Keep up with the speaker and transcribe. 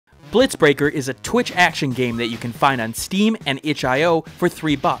Blitz Breaker is a Twitch action game that you can find on Steam and itch.io for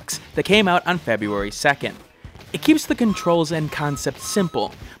 $3 that came out on February 2nd. It keeps the controls and concept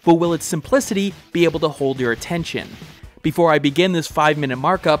simple, but will its simplicity be able to hold your attention? Before I begin this 5-minute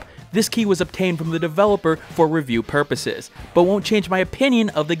markup, this key was obtained from the developer for review purposes, but won't change my opinion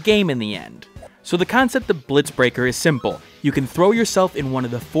of the game in the end. So the concept of Blitz Breaker is simple. You can throw yourself in one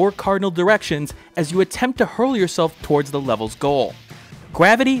of the 4 cardinal directions as you attempt to hurl yourself towards the level's goal.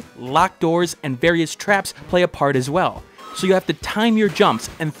 Gravity, locked doors, and various traps play a part as well, so you have to time your jumps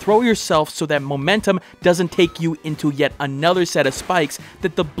and throw yourself so that momentum doesn't take you into yet another set of spikes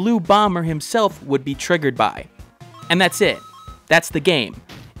that the blue bomber himself would be triggered by. And that's it. That's the game.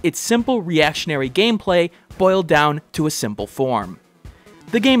 It's simple reactionary gameplay boiled down to a simple form.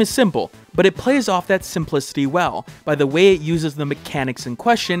 The game is simple, but it plays off that simplicity well by the way it uses the mechanics in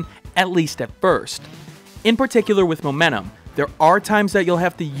question, at least at first. In particular with momentum, there are times that you'll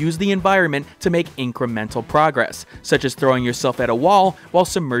have to use the environment to make incremental progress, such as throwing yourself at a wall while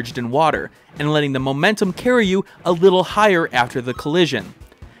submerged in water, and letting the momentum carry you a little higher after the collision.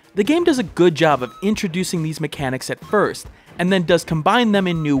 The game does a good job of introducing these mechanics at first, and then does combine them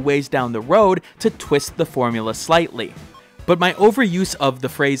in new ways down the road to twist the formula slightly. But my overuse of the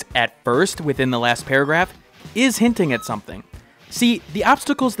phrase "at first" within the last paragraph is hinting at something. See, the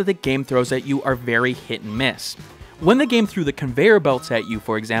obstacles that the game throws at you are very hit and miss. When the game threw the conveyor belts at you,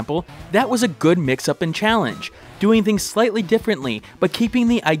 for example, that was a good mix-up and challenge, doing things slightly differently, but keeping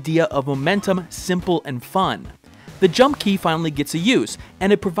the idea of momentum simple and fun. The jump key finally gets a use,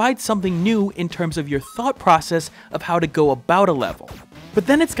 and it provides something new in terms of your thought process of how to go about a level. But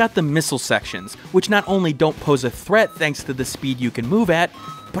then it's got the missile sections, which not only don't pose a threat thanks to the speed you can move at,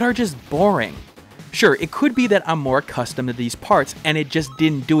 but are just boring. Sure, it could be that I'm more accustomed to these parts and it just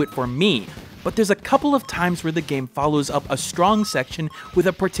didn't do it for me, but there's a couple of times where the game follows up a strong section with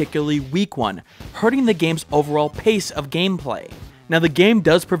a particularly weak one, hurting the game's overall pace of gameplay. Now the game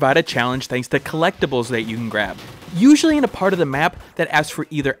does provide a challenge thanks to collectibles that you can grab, usually in a part of the map that asks for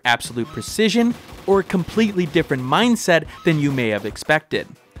either absolute precision or a completely different mindset than you may have expected.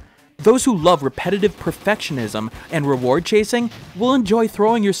 Those who love repetitive perfectionism and reward chasing will enjoy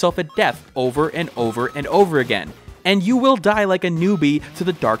throwing yourself at death over and over and over again, and you will die like a newbie to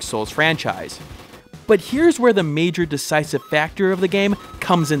the Dark Souls franchise. But here's where the major decisive factor of the game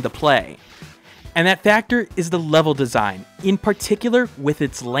comes into play. And that factor is the level design, in particular with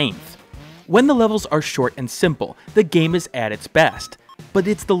its length. When the levels are short and simple, the game is at its best. But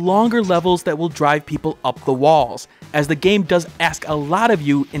it's the longer levels that will drive people up the walls, as the game does ask a lot of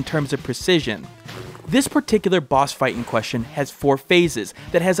you in terms of precision. This particular boss fight in question has 4 phases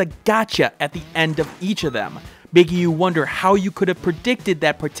that has a gotcha at the end of each of them, making you wonder how you could have predicted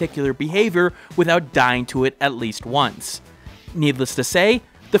that particular behavior without dying to it at least once. Needless to say,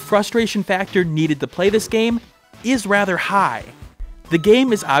 the frustration factor needed to play this game is rather high. The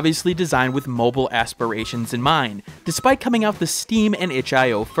game is obviously designed with mobile aspirations in mind, despite coming out to Steam and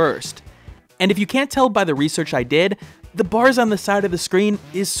itch.io first. And if you can't tell by the research I did, the bars on the side of the screen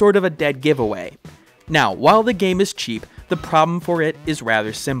is sort of a dead giveaway. Now, while the game is cheap, the problem for it is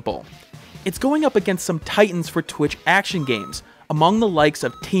rather simple. It's going up against some titans for Twitch action games, among the likes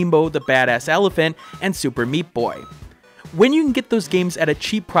of Timbo the Badass Elephant and Super Meat Boy. When you can get those games at a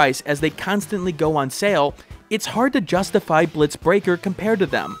cheap price as they constantly go on sale, it's hard to justify Blitz Breaker compared to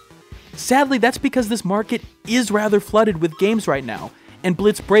them. Sadly, that's because this market is rather flooded with games right now, and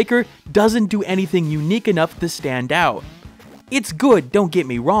Blitz Breaker doesn't do anything unique enough to stand out. It's good, don't get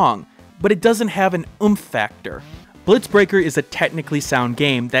me wrong, but it doesn't have an oomph factor. Blitz Breaker is a technically sound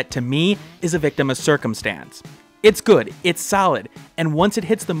game that, to me, is a victim of circumstance. It's good, it's solid, and once it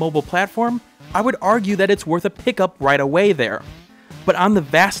hits the mobile platform, I would argue that it's worth a pickup right away there. But on the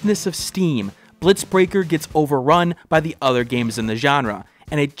vastness of Steam, Blitz Breaker gets overrun by the other games in the genre,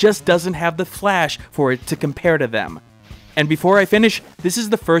 and it just doesn't have the flash for it to compare to them. And before I finish, this is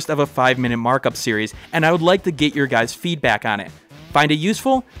the first of a 5-minute markup series, and I would like to get your guys' feedback on it. Find it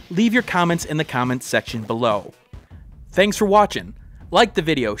useful? Leave your comments in the comments section below. Thanks for watching. Like the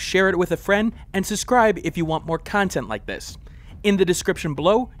video, share it with a friend, and subscribe if you want more content like this. In the description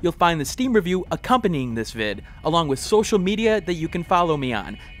below, you'll find the Steam review accompanying this vid, along with social media that you can follow me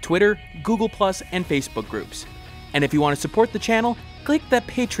on, Twitter, Google+, and Facebook groups. And if you want to support the channel, click that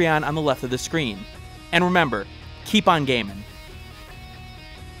Patreon on the left of the screen. And remember, keep on gaming.